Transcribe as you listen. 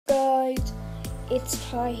it's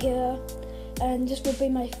Ty here, and this will be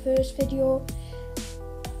my first video.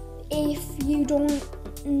 If you don't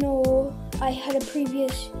know, I had a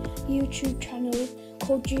previous YouTube channel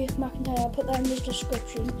called GF McIntyre. I'll put that in the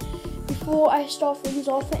description. Before I start things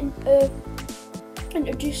off and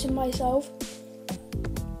introducing myself,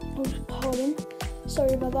 pardon,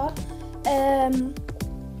 sorry about that.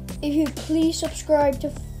 If you please subscribe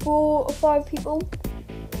to 4 or 5 people,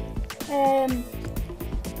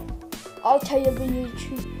 I'll tell you the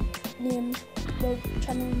YouTube names, the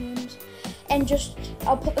channel names, and just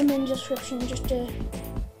I'll put them in the description just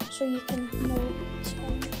so you can know it's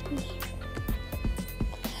fine.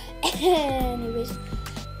 Anyways,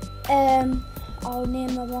 I'll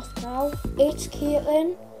name them off now. It's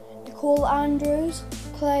Caitlin, Nicole Andrews,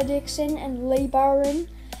 Claire Dixon, and Lee bowering.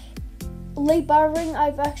 Lee bowering,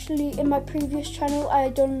 I've actually, in my previous channel, I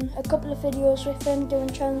had done a couple of videos with him doing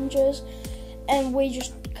challenges, and we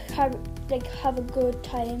just have a good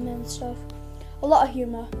time and stuff. A lot of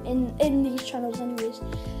humour in these channels anyways.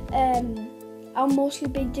 I'll mostly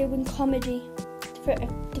be doing comedy for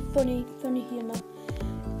the funny humour.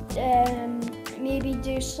 Maybe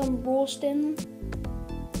do some roasting.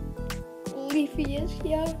 Leafy-ish,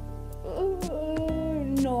 yeah.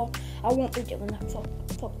 No, I won't be doing that.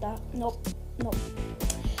 Fuck that. Nope.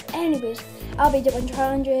 Anyways, I'll be doing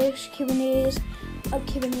challenges, Q&As.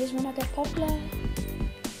 Q&As when I get popular.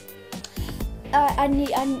 I need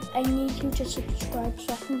you to subscribe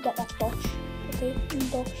so I can get that dosh. Okay,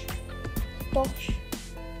 dosh.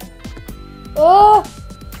 Oh.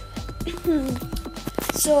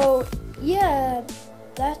 So yeah,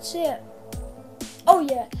 that's it. Oh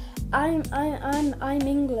yeah, I'm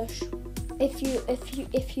English. If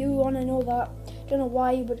you want to know that, don't know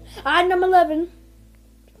why you would. And I'm 11.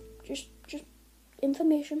 Just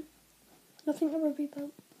information, nothing to worry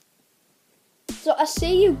about. So I'll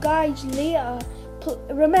see you guys later.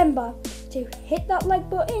 Remember to hit that like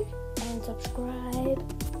button,